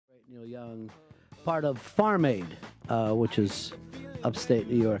Neil Young, part of Farm Aid, which is upstate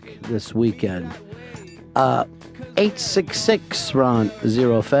New York this weekend. 866 Ron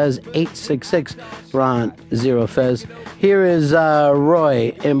Zero Fez. 866 Ron Zero Fez. Here is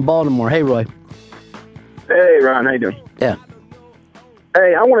Roy in Baltimore. Hey, Roy. Hey, Ron. How you doing? Yeah.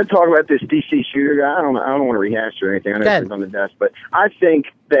 Hey, I want to talk about this DC shooter guy. I don't want to rehash or anything. I know it's on the desk, but I think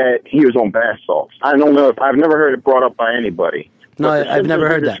that he was on bath salts. I don't know if I've never heard it brought up by anybody. No, I've never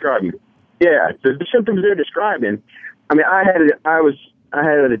heard that. Yeah, the symptoms they're describing. I mean, I had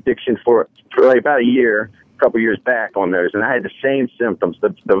an addiction for like about a year, a couple years back on those, and I had the same symptoms: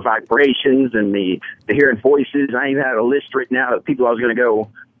 the vibrations and the hearing voices. I even had a list written out of people I was going to go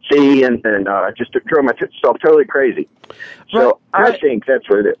see, and just drove myself totally crazy. So I think that's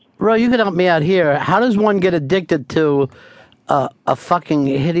what it is. Ro, you can help me out here. How does one get addicted to a fucking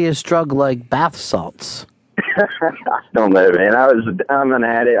hideous drug like bath salts? I don't know, man. I'm an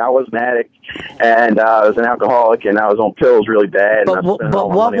addict. I was an addict, and I was an alcoholic, and I was on pills really bad. But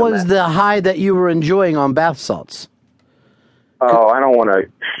what was the high that you were enjoying on bath salts? Oh, I don't want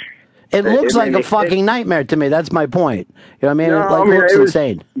to. It looks like a fucking nightmare to me. That's my point. You know what I mean? No, it looks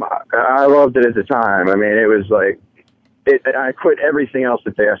insane. I loved it at the time. I mean, it was like I quit everything else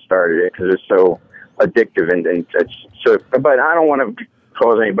the day I started it because it's so addictive and it's so. But I don't want to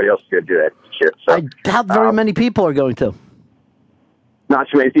cause anybody else to do that shit. So, I doubt very many people are going to. Not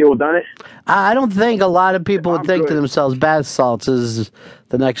too many people have done it? I don't think a lot of people would think to themselves, bath salts is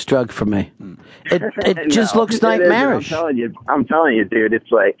the next drug for me. It just looks nightmarish. I'm telling you, dude.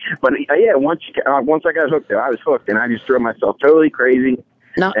 It's like, but yeah, once I got hooked, I was hooked, and I just drove myself totally crazy.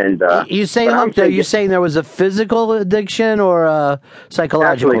 Now, and you say hooked? Are you saying there was a physical addiction or a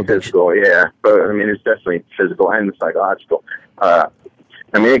psychological addiction? Physical, yeah. But I mean, it's definitely physical and psychological.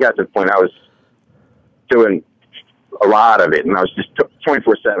 I mean, it got to the point I was doing a lot of it, and I was just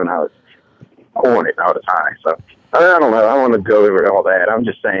 24/7. I was on it all the time. So I don't know. I don't want to go over all that. I'm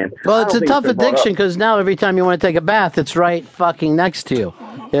just saying. Well, it's a tough addiction because now every time you want to take a bath, it's right fucking next to you.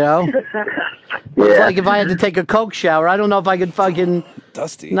 You know. Yeah. It's like if I had to take a Coke shower, I don't know if I could fucking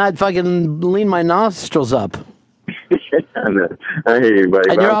not fucking lean my nostrils up. I hear you, buddy.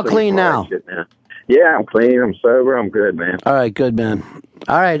 And you're all clean now. Yeah, I'm clean. I'm sober. I'm good, man. All right, good, man.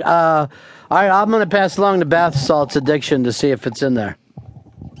 All right, I'm going to pass along the bath salts addiction to see if it's in there.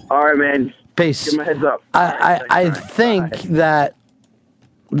 All right, man. Peace. Give me a heads up. I think that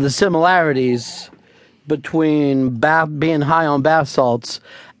the similarities between being high on bath salts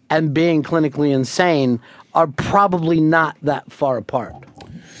and being clinically insane are probably not that far apart.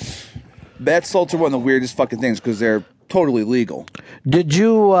 Bath salts are one of the weirdest fucking things because they're totally legal. Did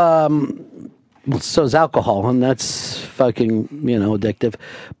you... so is alcohol, and that's fucking, addictive.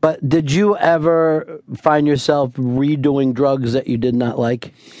 But did you ever find yourself redoing drugs that you did not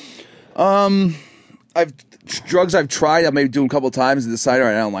like? Drugs I've tried, I maybe do a couple of times and decided, all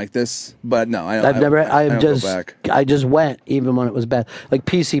right, I don't like this. But no, I just went even when it was bad. Like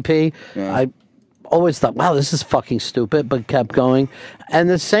PCP, yeah. I always thought, wow, this is fucking stupid, but kept going.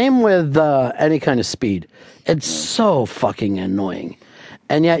 And the same with any kind of speed. It's so fucking annoying.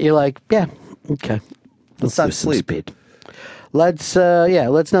 And yet you're like, yeah, okay. Let's not sleep. Speed. Let's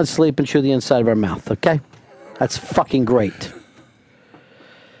not sleep and chew the inside of our mouth, okay? That's fucking great.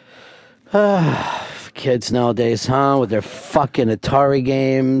 Kids nowadays, with their fucking Atari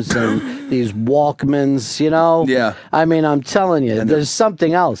games and these Walkmans, Yeah. I mean, I'm telling you, there's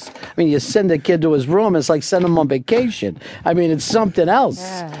something else. I mean, you send a kid to his room, it's like sending him on vacation. I mean, it's something else.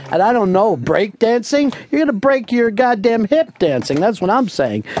 Yeah. And I don't know, break dancing? You're going to break your goddamn hip dancing. That's what I'm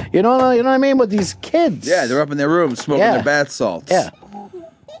saying. You know what I mean? With these kids. Yeah, they're up in their room smoking their bath salts. Yeah.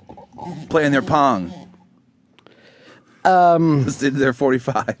 Playing their Pong. Listening to their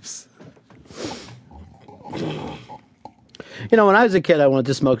 45s. When I was a kid, I wanted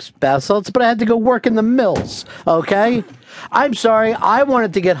to smoke bath salts, but I had to go work in the mills, okay? I'm sorry, I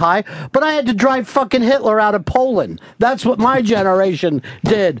wanted to get high, but I had to drive fucking Hitler out of Poland. That's what my generation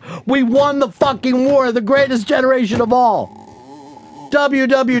did. We won the fucking war, the greatest generation of all.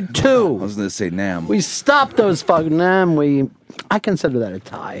 WW2. I was going to say NAM. We stopped those fucking NAM. I consider that a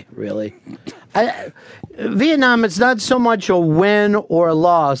tie, really. Vietnam, it's not so much a win or a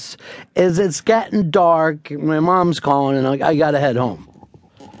loss as it's getting dark. My mom's calling, and I got to head home.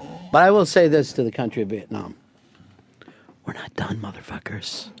 But I will say this to the country of Vietnam. We're not done,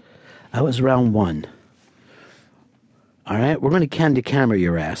 motherfuckers. That was round one. All right? We're going to candy camera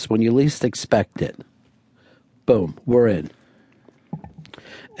your ass when you least expect it. Boom. We're in.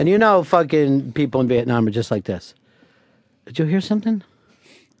 And fucking people in Vietnam are just like this. Did you hear something?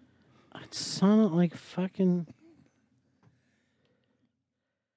 It sounded like fucking...